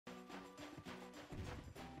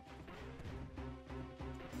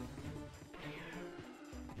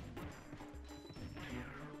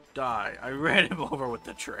Die. I ran him over with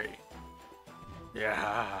the tree.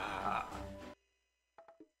 Yeah.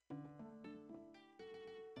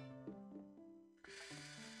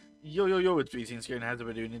 Yo, yo, yo, it's B-tean Scared and has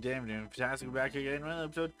been doing a damn doing fantastic. Back again in another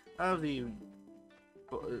episode of the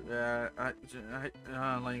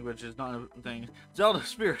language is not a thing. Zelda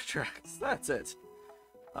Spirit Tracks. That's it.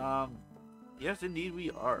 Yes, indeed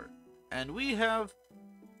we are. And we have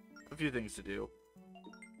a few things to do.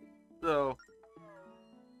 So,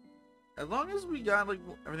 as long as we got, like,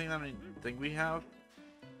 everything that I think we have,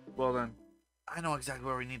 well then, I know exactly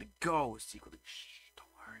where we need to go secretly. Shh, don't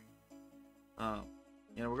worry.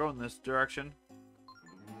 Yeah, we're going this direction.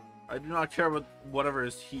 I do not care about whatever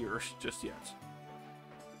is here just yet.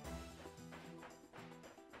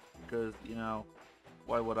 Because, you know,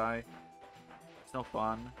 why would I? It's no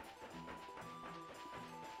fun.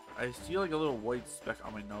 I see like a little white speck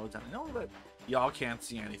on my nose, and I know that y'all can't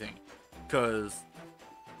see anything. Because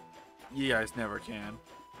you guys never can.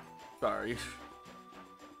 Sorry.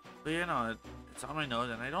 But you know, it's on my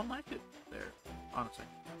nose, and I don't like it there. Honestly.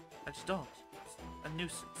 I just don't. It's a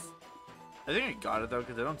nuisance. I think I got it though,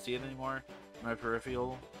 because I don't see it anymore in my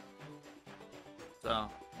peripheral. So,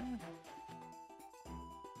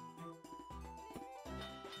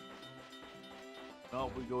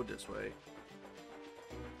 well, we go this way.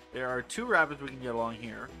 There are two rabbits we can get along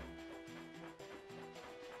here.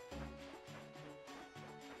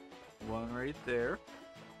 One right there.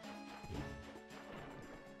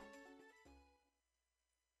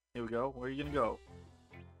 Here we go. Where are you gonna go?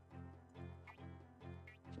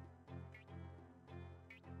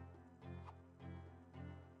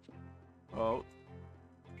 Oh.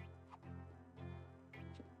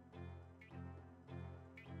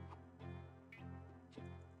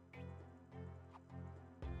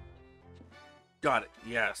 Got it.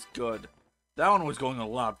 Yes, good. That one was going a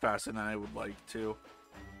lot faster than I would like to.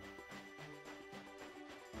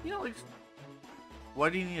 You know, like, why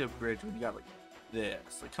do you need a bridge when you got, like,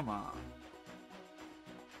 this? Like, come on.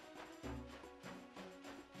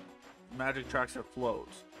 Magic tracks that float.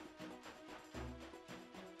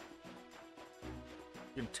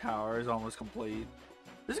 Your tower is almost complete.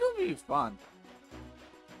 This is gonna be fun.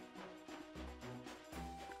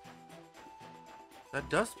 That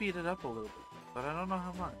does speed it up a little bit, but I don't know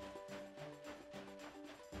how much.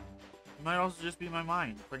 It might also just be my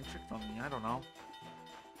mind playing tricks on me. I don't know.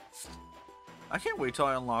 I can't wait till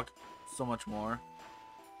I unlock so much more.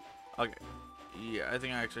 Okay. Yeah, I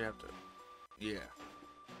think I actually have to. Yeah.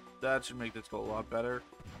 That should make this go a lot better.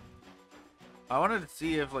 I wanted to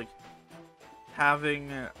see if, like, having,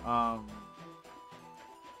 not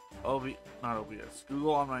OBS,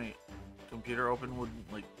 Google on my computer open would,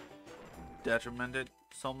 like, detriment it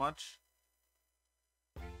so much.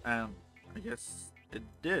 And I guess it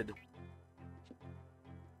did.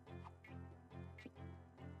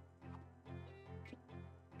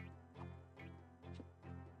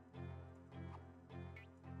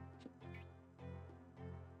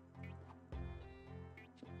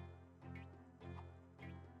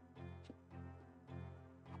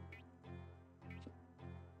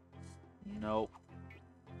 Nope.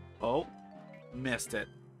 Oh, missed it.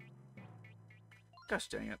 Gosh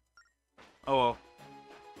dang it. Oh well.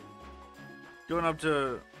 Going up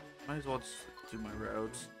to... Might as well just do my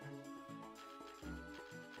roads.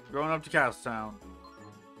 Going up to Castletown.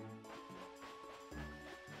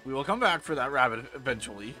 We will come back for that rabbit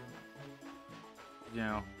eventually. You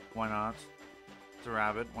know, why not? It's a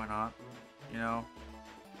rabbit, why not? You know?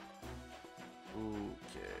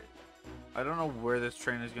 Okay. I don't know where this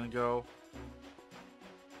train is gonna go.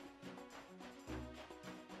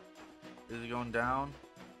 Is it going down?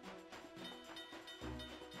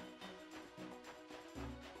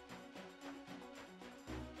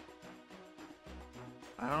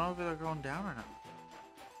 I don't know if they're going down or not.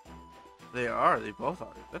 They are. They both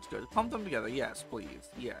are. That's good. Pump them together. Yes, please.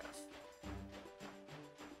 Yes.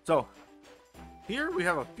 So, here we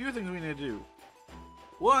have a few things we need to do.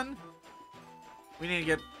 One, we need to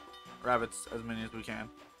get rabbits as many as we can.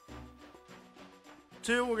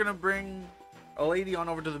 Two, we're going to bring a lady on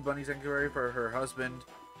over to the bunny sanctuary for her husband.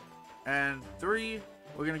 And three,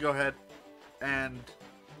 we're going to go ahead and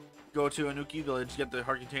go to Anuki Village, get the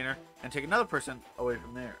heart container, and take another person away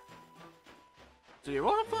from there. So yeah,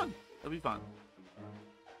 we'll have fun. It'll be fun.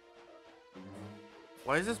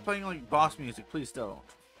 Why is this playing like boss music? Please don't.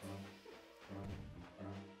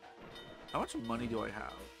 How much money do I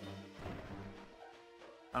have?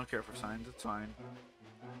 I don't care for signs, it's fine.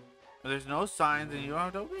 But there's no signs and you don't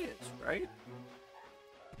have to obey it, right?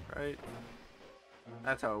 Right?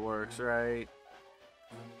 That's how it works, right?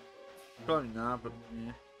 Probably not, but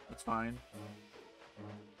yeah, that's fine.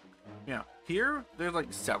 Yeah, here there's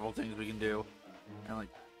like several things we can do, and like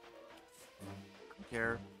I don't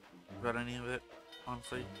care about any of it,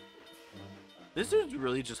 honestly. This dude's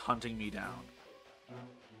really just hunting me down.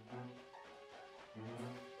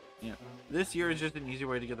 Yeah, this year is just an easier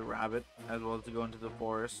way to get the rabbit, as well as to go into the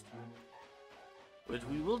forest, which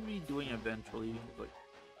we will be doing eventually. Like,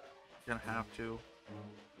 gonna have to.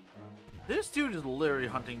 This dude is literally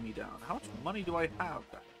hunting me down. How much money do I have?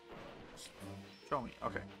 Show me.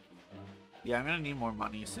 Okay. Yeah, I'm gonna need more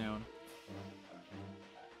money soon.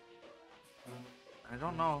 I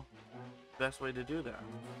don't know the best way to do that.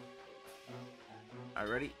 Alright,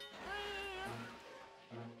 ready?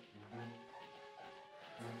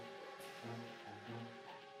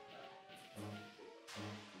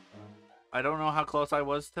 I don't know how close I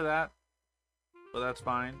was to that, but that's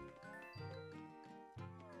fine.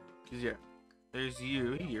 Cause yeah, there's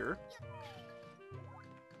you here.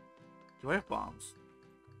 Do I have bombs?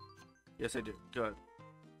 Yes, I do. Good.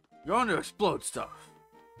 You're going to explode stuff.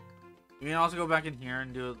 You can also go back in here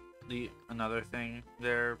and do another thing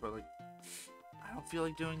there, but like, I don't feel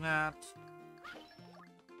like doing that.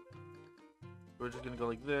 We're just gonna go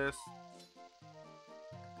like this.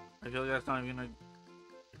 I feel like that's not even gonna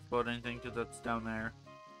explode anything because that's down there.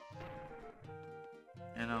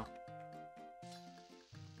 You know.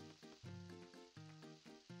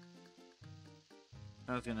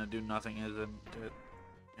 That's gonna do nothing, isn't it?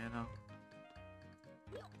 You know.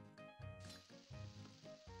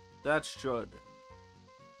 That should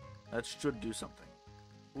do something.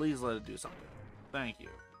 Please let it do something. Thank you.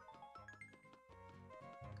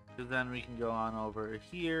 Because then we can go on over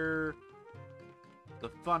here. The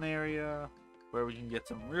fun area. Where we can get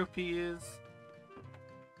some rupees.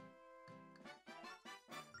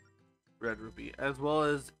 Red rupee. As well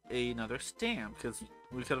as another stamp. Because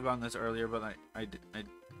we could have gone this earlier, but I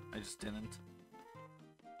just didn't.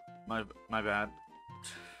 My bad.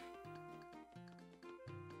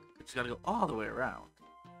 Just gotta go all the way around.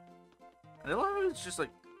 And I love it, it's just like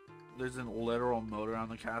there's a literal moat around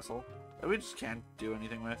the castle that we just can't do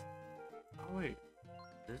anything with. Oh wait,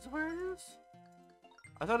 this is where it is?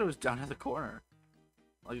 I thought it was down at the corner,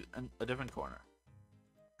 like a different corner.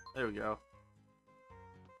 There we go.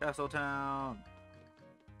 Castle Town.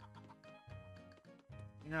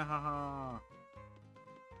 Yeah.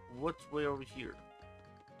 What's way over here?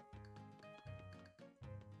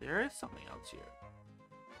 There is something else here.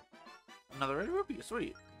 Another red rupee,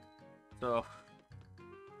 sweet. So,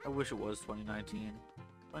 I wish it was 2019.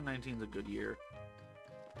 2019 is a good year.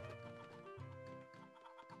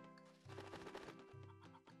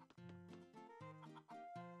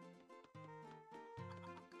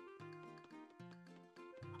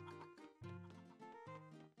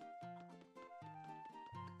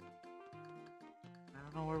 I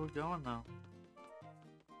don't know where we're going though.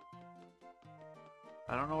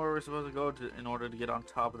 I don't know where we're supposed to go in order to get on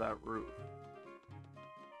top of that roof.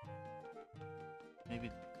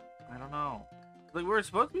 Maybe, I don't know. Like, we're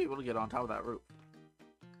supposed to be able to get on top of that roof.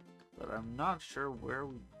 But I'm not sure where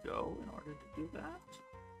we go in order to do that.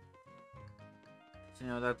 So, you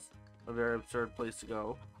know, that's a very absurd place to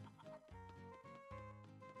go.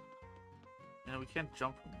 You know, we can't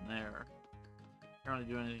jump from there. Can't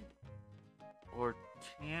really do anything. Or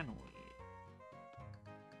can we?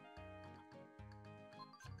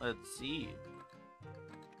 Let's see.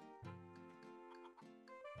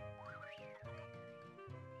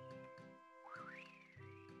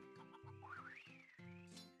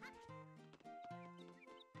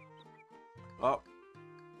 Oh.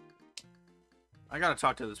 I gotta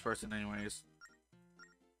talk to this person anyways.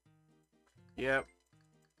 Yep.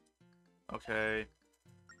 Okay.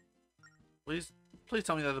 Please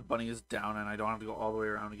tell me that the bunny is down and I don't have to go all the way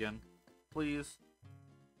around again. Please.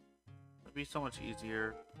 It'd be so much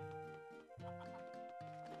easier.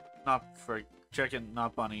 Not for chicken,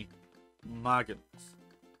 not bunny. My goodness.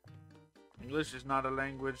 English is not a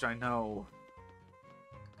language, I know.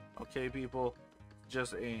 Okay, people.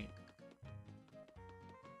 Just ain't.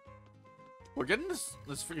 We're getting this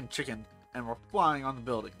freaking chicken, and we're flying on the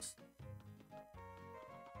buildings.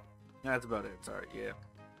 That's about it. Sorry, yeah.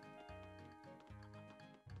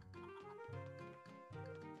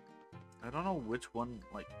 I don't know which one,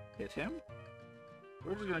 like, hit him.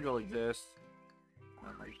 We're just gonna go like this.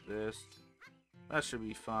 And like this. That should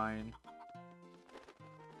be fine.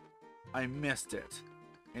 I missed it.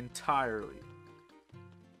 Entirely.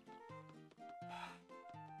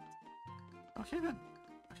 Okay then.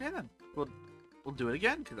 Okay then. We'll do it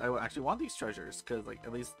again, because I actually want these treasures, because, like,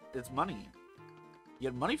 at least it's money. You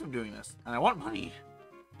get money from doing this, and I want money.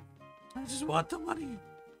 I just want the money.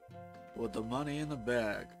 Put the money in the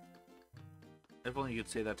bag. If only you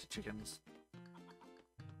could say that to chickens.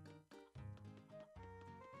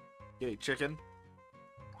 Okay, chicken.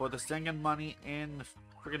 Put the stinking money in the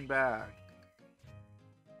friggin' bag.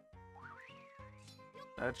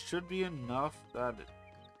 That should be enough.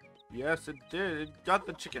 Yes, it did. It got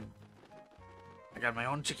the chicken. I got my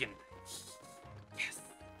own chicken. Yes.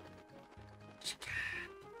 Chicken.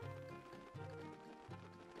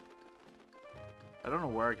 I don't know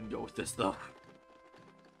where I can go with this though.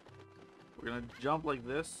 We're gonna jump like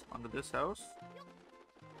this onto this house.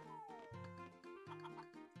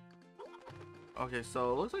 Okay,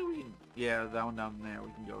 so it looks like we can, yeah, that one down there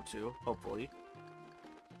we can go to, hopefully.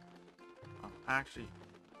 Actually,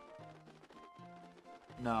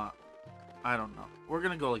 no, I don't know. We're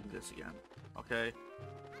gonna go like this again, okay?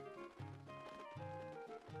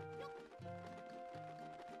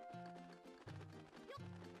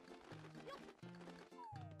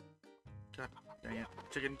 God dang it.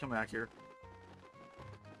 Chicken, come back here.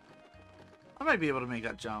 I might be able to make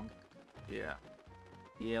that jump. Yeah.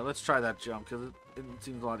 Yeah, let's try that jump, because it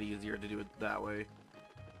seems a lot easier to do it that way.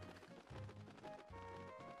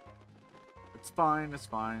 It's fine, it's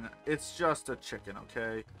fine. It's just a chicken,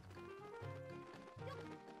 okay?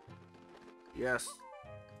 Yes.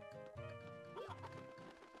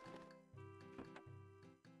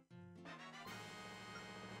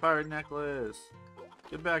 Pirate necklace.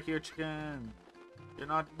 Get back here, chicken. You're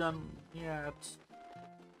not done yet.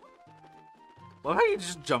 Love how you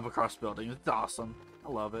just jump across buildings. It's awesome. I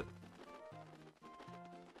love it.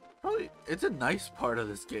 Probably, it's a nice part of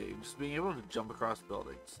this game, just being able to jump across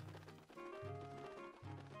buildings.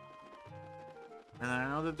 And I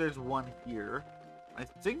know that there's one here. I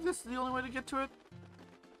think this is the only way to get to it.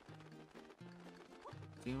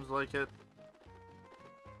 Seems like it.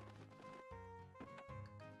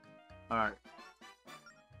 Alright.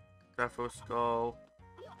 Grapho skull.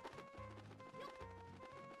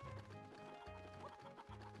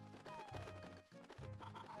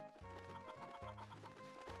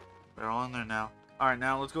 They're all in there now. Alright,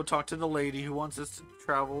 now let's go talk to the lady who wants us to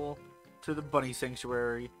travel to the bunny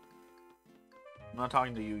sanctuary. I'm not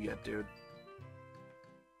talking to you yet, dude.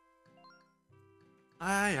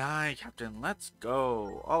 Aye, aye, Captain. Let's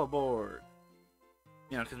go. All aboard.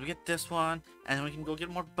 You know, because we get this one, and then we can go get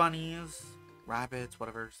more bunnies, rabbits,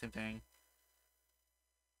 whatever, same thing.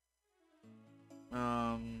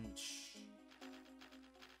 I'm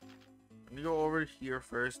gonna go over here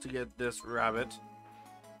first to get this rabbit.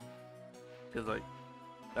 Because, like,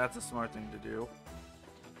 that's a smart thing to do.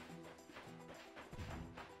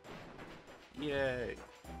 Yay.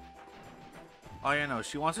 Oh, yeah, no,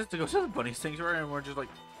 she wants us to go to the bunny sanctuary, and we're just like,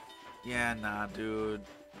 yeah, nah, dude.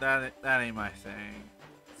 That ain't my thing.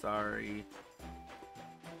 Sorry.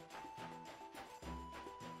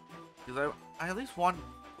 Because I at least want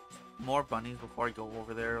more bunnies before I go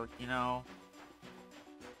over there, like, you know?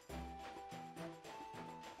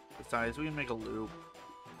 Besides, we can make a loop.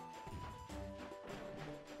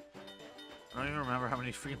 I don't even remember how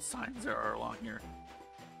many freaking signs there are along here.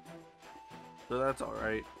 So that's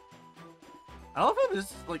alright. I love how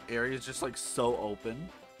this like area is just like so open.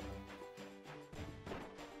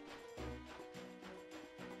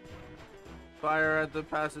 Fire at the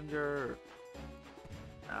passenger.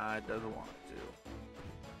 Nah, it doesn't want to.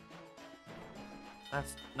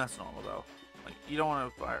 That's normal though. Like you don't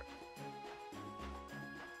want to fire.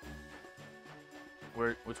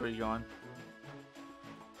 Which way are you going?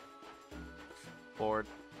 Forward.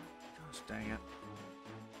 Gosh dang it.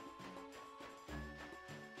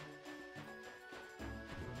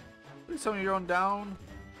 Please tell me you're going down.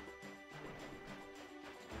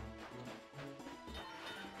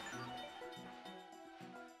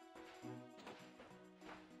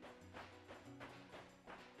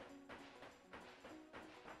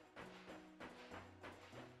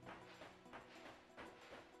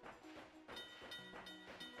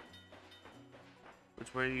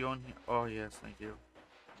 Which way are you going? Oh yes, thank you.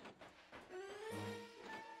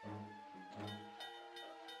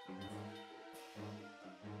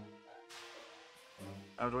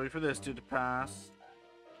 I have to wait for this dude to pass.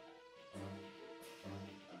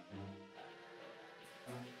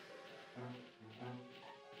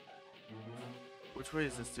 Which way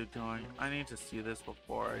is this dude going? I need to see this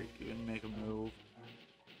before I even make a move.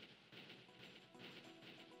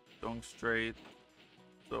 Going straight.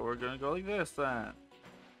 So we're gonna go like this then.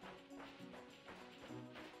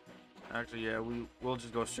 Actually, yeah, we'll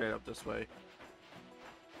just go straight up this way.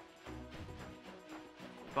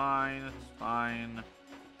 Fine, it's fine.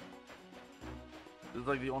 This is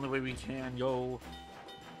like the only way we can go.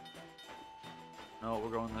 No,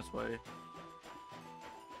 we're going this way.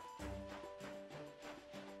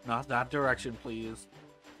 Not that direction, please.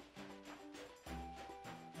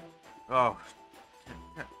 Oh,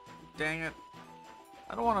 dang it.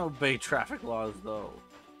 I don't want to obey traffic laws, though.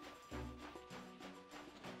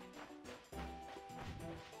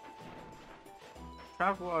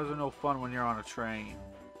 Traffic laws are no fun when you're on a train.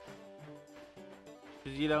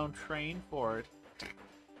 Because you don't train for it.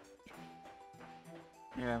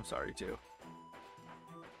 Yeah, I'm sorry, too.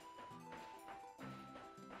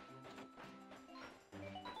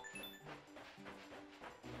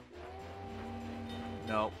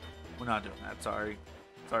 No, we're not doing that. Sorry.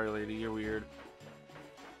 Sorry, lady. You're weird.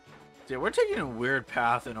 Yeah, we're taking a weird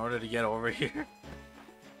path in order to get over here.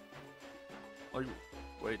 Like,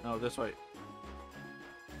 wait, no, this way.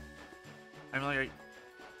 I'm like,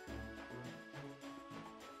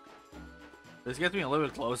 this gets me a little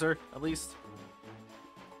bit closer, at least.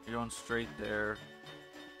 You're going straight there.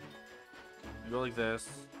 You go like this.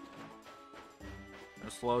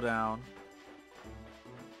 You're slow down.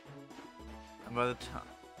 And by the time,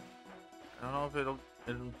 I don't know if it'll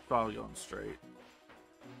probably going straight.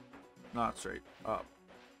 Not straight, up.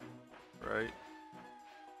 Right?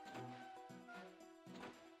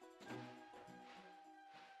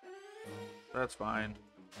 That's fine.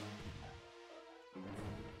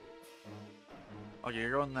 Okay,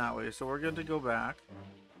 you're going that way, so we're good to go back.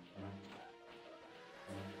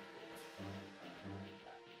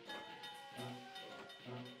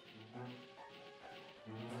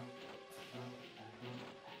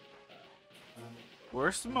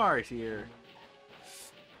 We're smart here.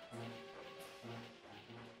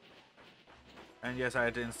 And yes, I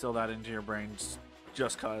had to instill that into your brains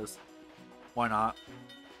just cause. Why not?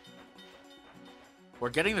 We're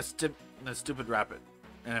getting the stupid rapid.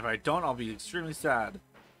 And if I don't, I'll be extremely sad.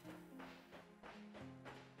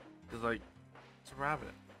 Because, like, it's a rabbit.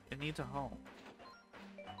 It needs a home.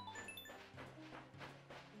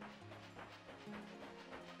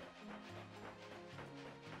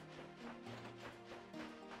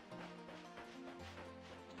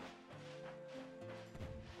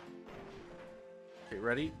 Okay,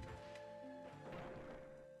 ready?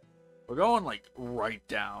 We're going, like, right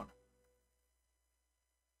down.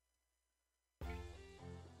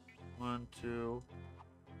 1, 2.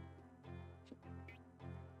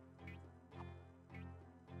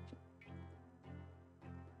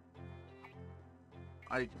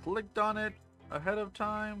 I clicked on it ahead of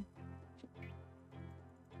time.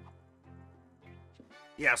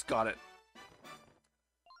 Yes, got it.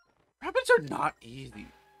 Rapids are not easy.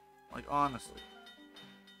 Like, honestly.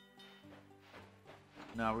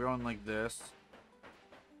 Now we're going like this.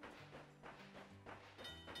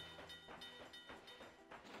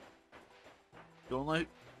 Don't like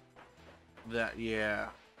that, yeah.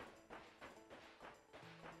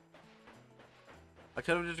 I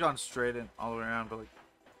could have just gone straight in all the way around, but like,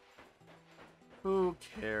 who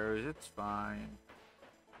cares? It's fine.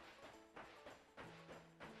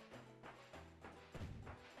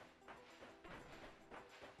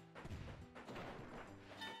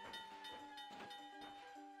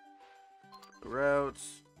 The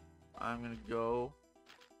routes, I'm gonna go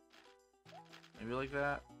maybe like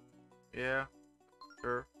that. Yeah.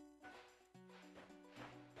 Sure.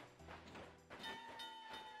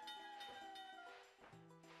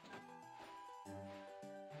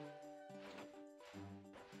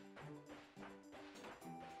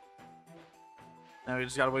 Now we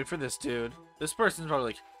just gotta wait for this dude. This person's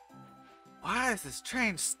probably like, why is this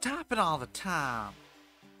train stopping all the time?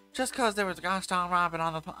 Just cause there was a gosh darn rabbit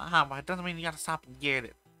on the highway doesn't mean you gotta stop and get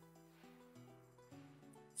it.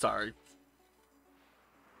 Sorry.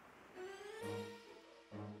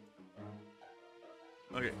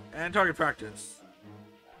 Okay, and target practice.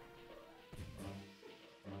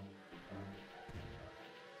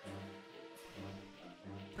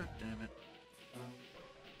 God damn it.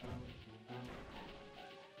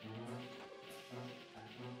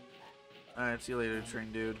 Alright, see you later,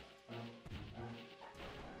 train dude.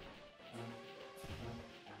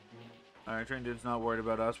 Alright, train dude's not worried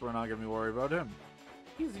about us. We're not gonna be worried about him.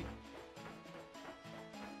 Easy.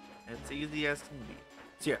 It's easy as can be.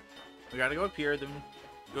 So yeah, we gotta go up here, then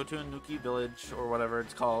go to Anuki Village, or whatever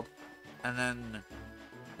it's called. And then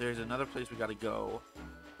there's another place we gotta go.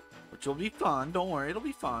 Which will be fun. Don't worry, it'll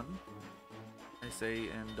be fun. I say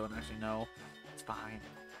and don't actually know. It's fine.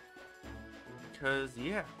 Because,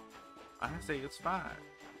 yeah. I say it's fine.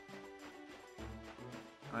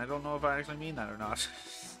 And I don't know if I actually mean that or not.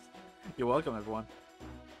 You're welcome, everyone.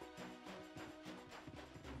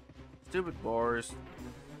 Stupid boars.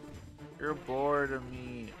 You're bored of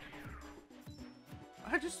me.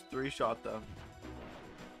 I just 3-shot them.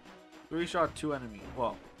 3-shot 2 enemy.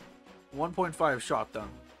 Well, 1.5 shot them.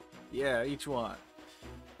 Yeah, each one.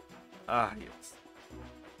 Ah, yes.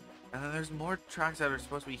 And then there's more tracks that are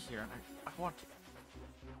supposed to be here, and I want to.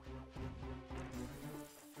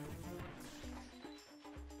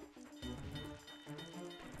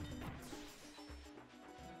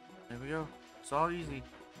 There we go. It's all easy.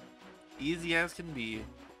 Easy as can be.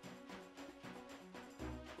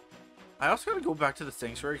 I also gotta go back to the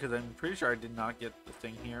sanctuary because I'm pretty sure I did not get the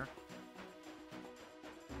thing here.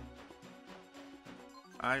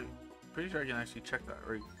 I'm pretty sure I can actually check that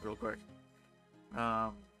real quick.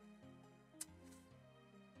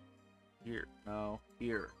 Here. No.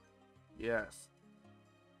 Here. Yes.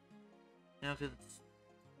 You know, because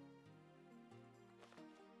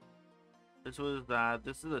this was that.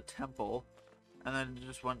 This is a temple. And then it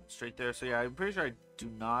just went straight there. So yeah, I'm pretty sure I do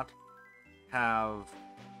not have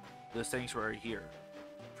the sanctuary here.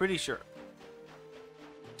 Pretty sure.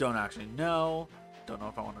 Don't actually know. Don't know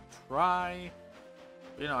if I want to try.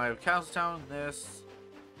 You know, I have Castletown, this,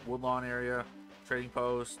 Woodlawn area, Trading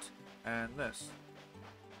Post, and this.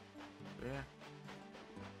 So, yeah.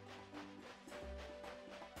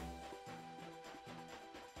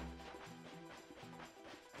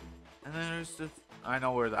 And then there's the... I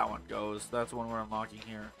know where that one goes. That's the one we're unlocking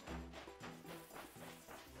here.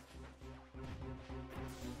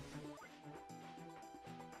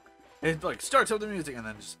 It like starts up the music and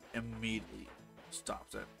then just immediately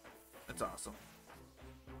stops it. It's awesome.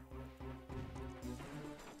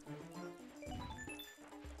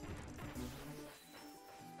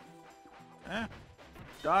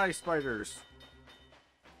 Die, spiders.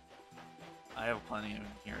 I have plenty in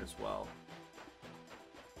here as well.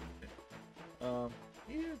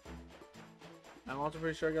 Yeah. I'm also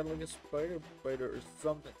pretty sure I got like a spider bite or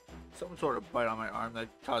something. Some sort of bite on my arm that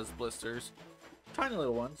caused blisters. Tiny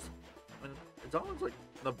little ones. I mean, it's almost like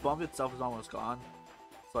the bump itself is almost gone.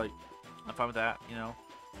 It's like, I'm fine with that, you know?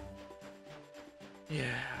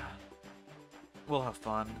 Yeah. We'll have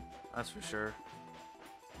fun. That's for sure.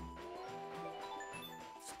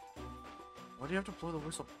 Why do you have to blow the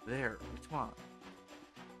whistle there? Come on.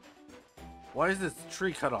 Why is this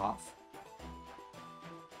tree cut off?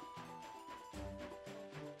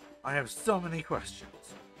 I have so many questions.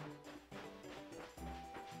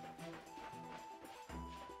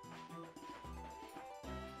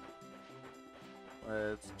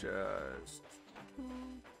 Let's just...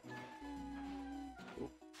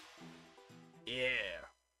 Ooh. Yeah.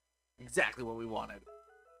 Exactly what we wanted.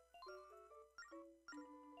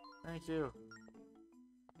 Thank you.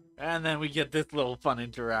 And then we get this little fun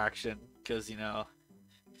interaction. Because, you know...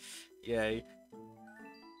 Yay.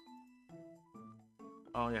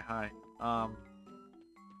 Oh, yeah, hi.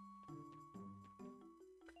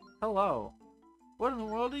 Hello. What in the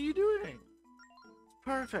world are you doing?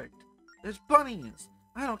 Perfect. There's bunnies.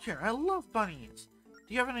 I don't care. I love bunnies.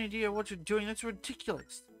 Do you have any idea what you're doing? That's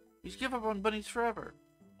ridiculous. You just give up on bunnies forever.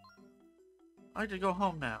 I like to go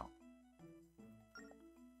home now.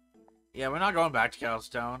 Yeah, we're not going back to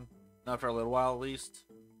Castletown. Not for a little while, at least.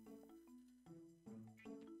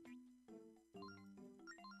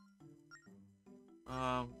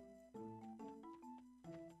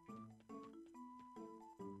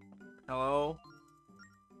 Hello?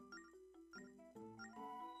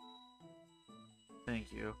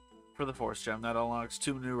 Thank you. For the Force Gem, that unlocks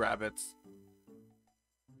 2 new rabbits.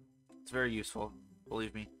 It's very useful,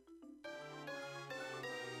 believe me.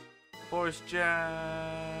 Force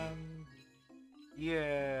Gem!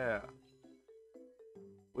 Yeah!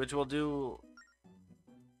 Which we'll do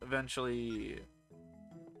eventually.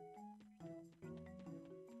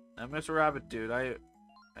 Now, Mr. Rabbit dude, I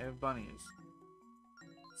have bunnies.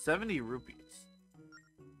 70 rupees.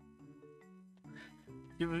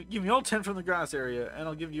 Give me all 10 from the grass area, and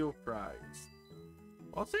I'll give you a prize.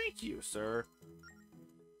 Well, thank you, sir.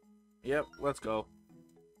 Yep, let's go.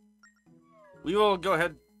 We will go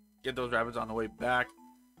ahead and get those rabbits on the way back,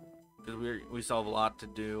 because we still have a lot to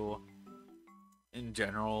do in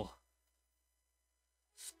general.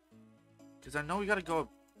 Because I know we gotta go up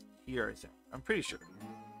here, I think. I'm pretty sure.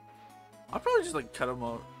 I'll probably just like cut them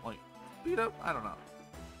out, like speed up. I don't know.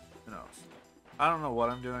 Who knows? I don't know what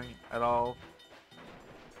I'm doing at all.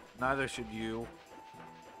 Neither should you.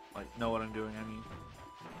 Like, know what I'm doing, I mean.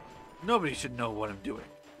 Nobody should know what I'm doing.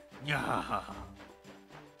 Yeah.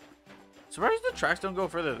 Surprised the tracks don't go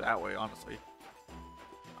further that way, honestly.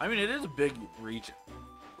 I mean, it is a big region.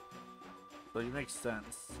 So it makes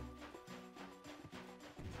sense.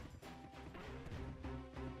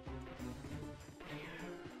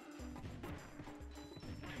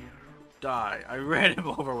 Die. I ran him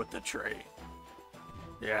over with the tree.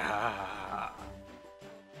 Yeah.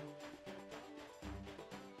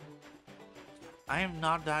 I am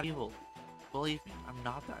not that evil. Believe me, I'm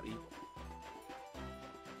not that evil.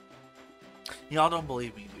 Y'all don't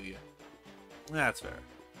believe me, do you? That's fair.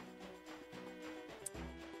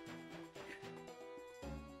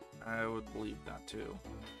 I would believe that too.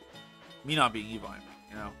 Me not being evil, I mean,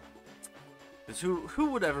 you know? Because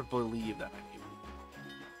who would ever believe that I'm evil?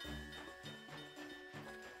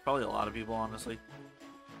 Probably a lot of people, honestly.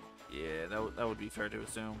 Yeah, that would be fair to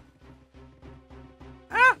assume.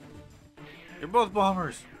 Ah! You're both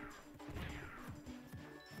bombers!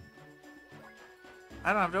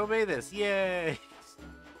 I don't have to obey this. Yay!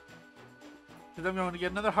 Because I'm going to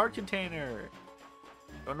get another heart container.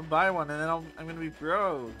 I'm going to buy one and then I'm going to be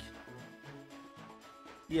broke.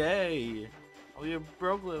 Yay! I'll be a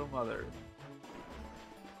broke little mother.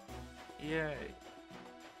 Yay.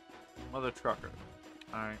 Mother trucker.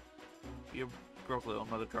 Alright. Be a broke little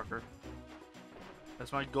mother trucker.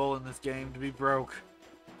 That's my goal in this game, to be broke.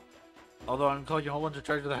 Although I'm collecting a whole bunch of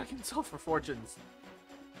treasure that I can sell for fortunes.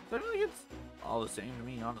 So I feel like it's all the same to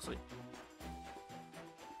me, honestly.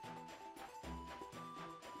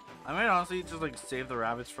 I might honestly just like save the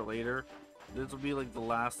rabbits for later. This will be like the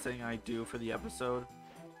last thing I do for the episode.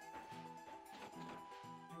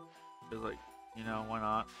 Cause like, you know, why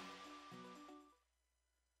not?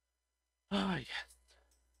 Ah, yes.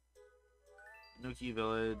 Nuki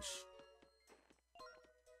Village.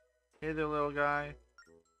 Hey there, little guy.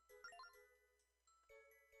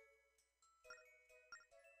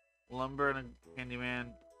 Lumber and a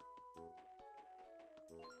Candyman.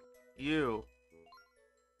 You.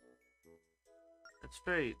 It's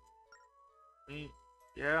fate.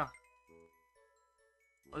 Yeah.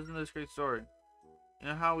 Listen to this great story. You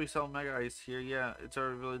know how we sell Mega Ice here? Yeah, it's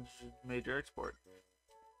our village major export.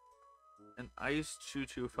 An ice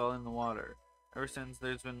choo-choo fell in the water. Ever since,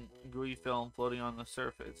 there's been gooey film floating on the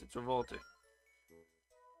surface. It's revolting.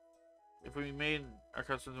 If we made, our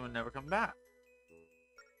customers would never come back.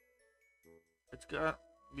 It's got to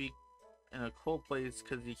be in a cold place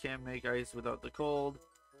because you can't make ice without the cold.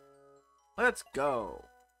 Let's go.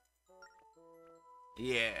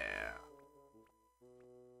 Yeah.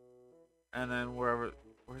 And then where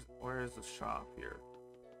is the shop here?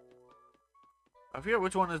 I forget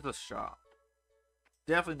which one is the shop.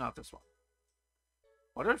 Definitely not this one.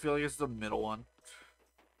 Why do I feel like it's the middle one?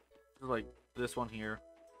 It's like this one here.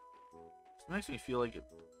 It makes me feel like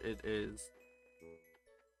it is.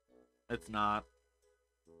 It's not.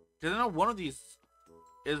 Because I know one of these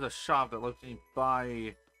is a shop that lets me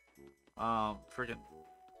buy freaking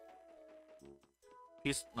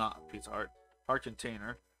not piece of heart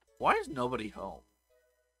container. Why is nobody home?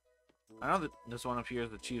 I know that this one up here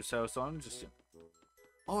is the chief's house, so I'm just...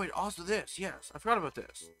 Oh wait, also this, yes, I forgot about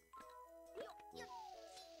this.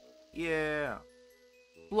 Yeah.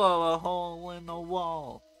 Blow a hole in the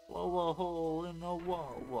wall. Blow a hole in the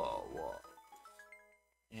wall.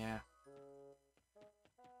 Yeah.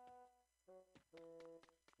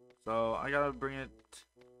 So I gotta bring it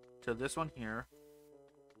to this one here.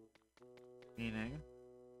 Meaning...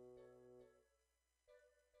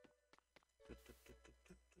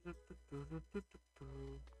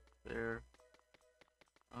 There.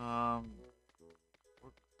 What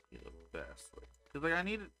would be the best way? Because like I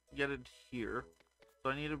need to get it here, so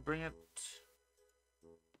I need to bring it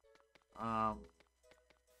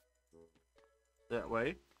that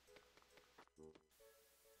way.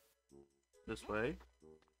 This way.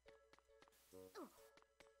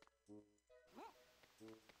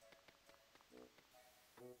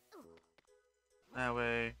 That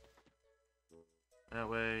way. That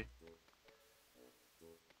way.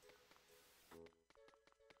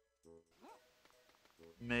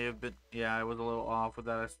 May have been, yeah, I was a little off with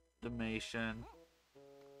that estimation.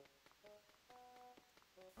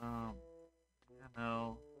 You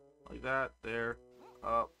know, like that, there,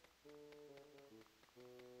 up.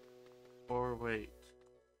 Or wait.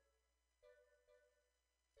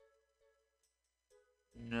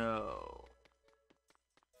 No.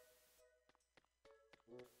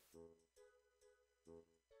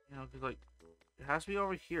 You know, because, like, it has to be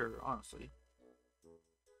over here, honestly.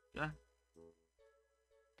 Yeah.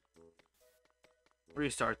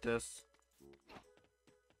 Restart this.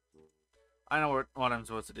 I know what I'm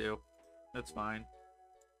supposed to do. That's fine.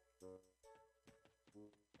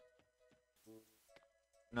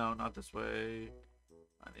 No, not this way.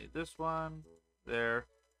 I need this one. There.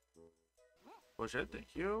 Push it,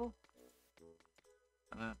 thank you.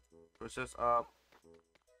 And then push this up.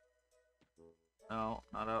 No,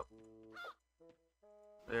 not up.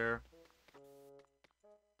 There.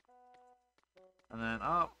 And then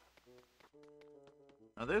up.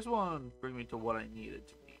 Now this one bring me to what I needed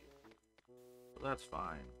to be. So that's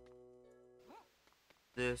fine.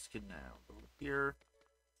 This can now go here.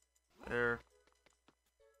 There.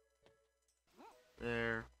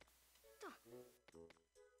 There.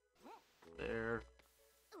 There.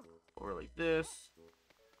 Or like this.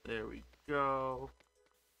 There we go.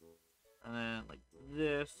 And then like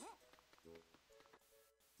this.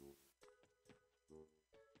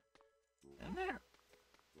 And there.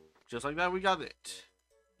 Just like that, we got it.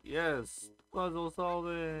 Yes. Puzzle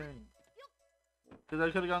solving. Because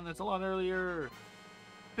I could have gotten this a lot earlier.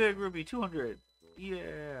 Big Ruby 200.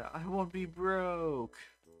 Yeah, I won't be broke.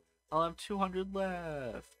 I'll have 200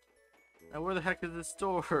 left. Now where the heck is the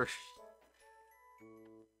store?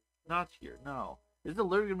 Not here, no. Is it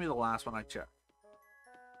literally gonna be the last one I check?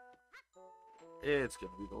 It's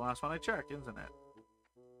gonna be the last one I check, isn't it?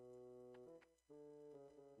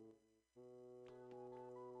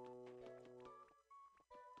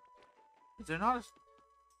 Is there not a...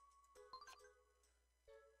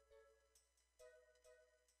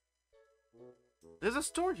 There's a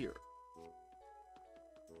store here.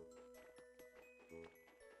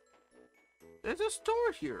 There's a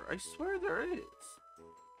store here. I swear there is.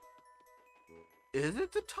 Is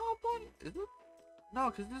it the top one? Is it?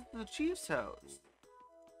 No, because this is the chief's house.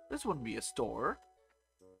 This wouldn't be a store.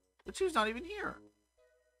 The chief's not even here.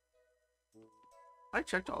 I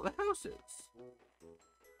checked all the houses.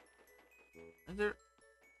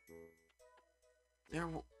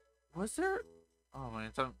 And was there? Oh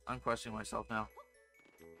man, I'm questioning myself now.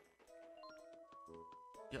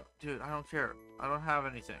 Yo, dude, I don't care. I don't have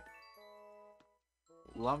anything.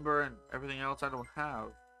 Lumber and everything else I don't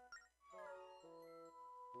have.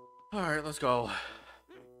 Alright, let's go.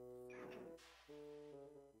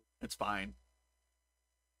 It's fine.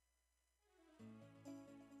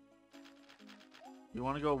 You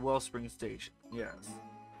want to go Wellspring Station? Yes.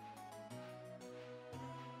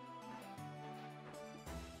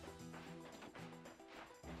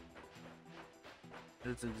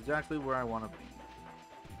 It's exactly where I want to be.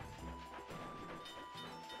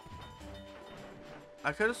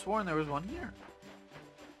 I could have sworn there was one here.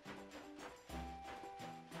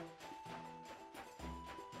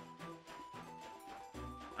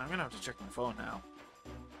 I'm gonna have to check my phone now.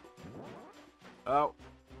 Oh.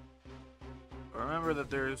 Remember that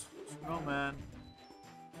there's snowmen.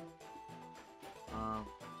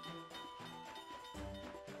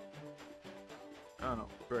 Oh no,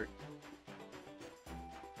 great.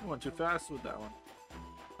 I went too fast with that one.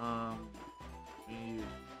 We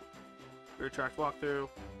rear track walkthrough.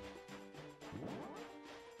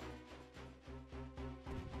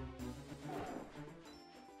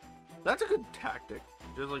 That's a good tactic.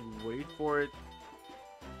 Just like wait for it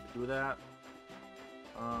to do that.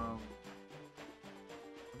 I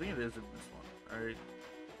think it is in this one. Alright.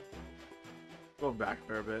 Going back a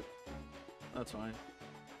fair bit. That's fine.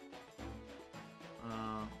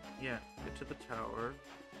 Yeah, get to the tower.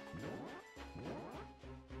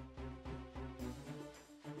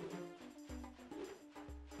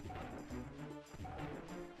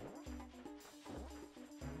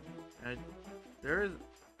 There is...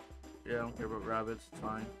 Yeah, I don't care about rabbits, it's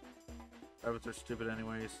fine. Rabbits are stupid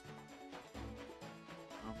anyways.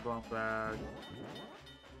 I'm going back.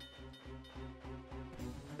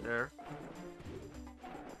 There.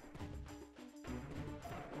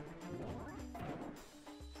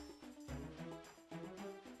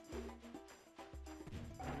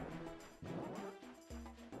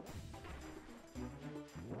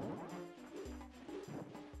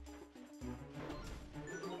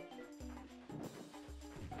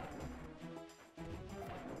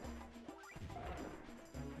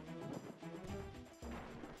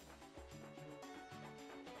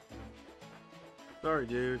 Sorry,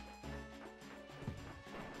 dude.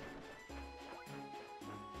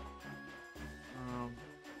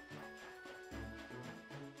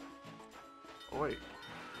 Oh, wait.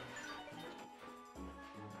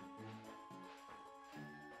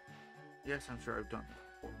 Yes, I'm sure I've done it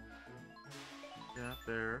before. Yeah,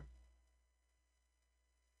 there.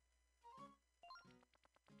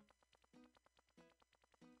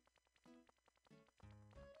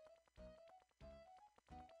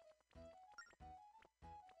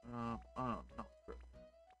 Oh, no.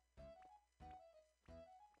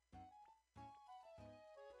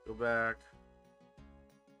 Go back.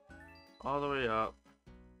 All the way up.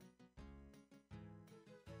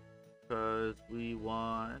 Because we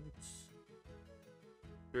want...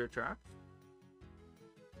 Spirit tracks?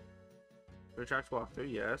 Spirit tracks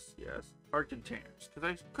walkthrough, yes, yes. Hard containers. Because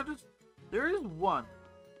I could have... There is one.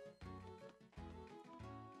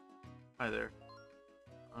 Hi there.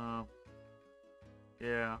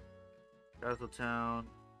 Yeah. Castle Town.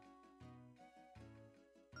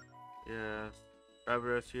 Yes. Rabbit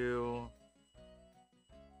Rescue.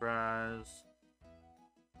 Braz.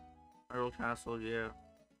 Earl Castle, yeah.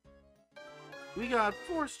 We got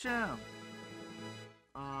Force Gem.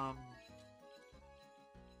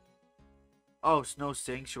 Oh, Snow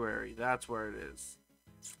Sanctuary. That's where it is.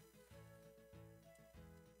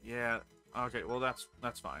 Yeah. Okay. Well, that's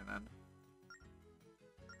fine then.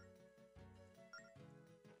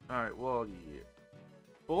 All right. Well, yeah.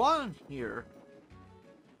 Well, on here,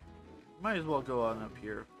 might as well go on up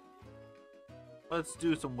here. Let's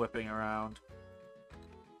do some whipping around.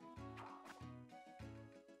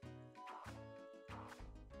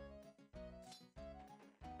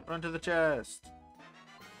 Run to the chest.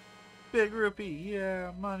 Big rupee,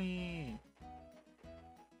 yeah, money.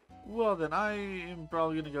 Well then, I am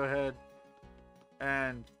probably gonna go ahead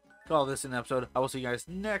and call this an episode. I will see you guys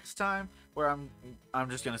next time, where I'm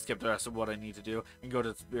just gonna skip the rest of what I need to do and go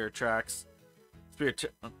to the Spirit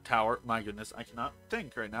Tower. My goodness, I cannot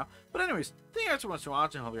think right now. But anyways, thank you guys so much for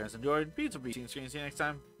watching. Hope you guys enjoyed. Pizza B-tean screen. See you next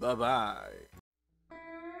time. Bye bye.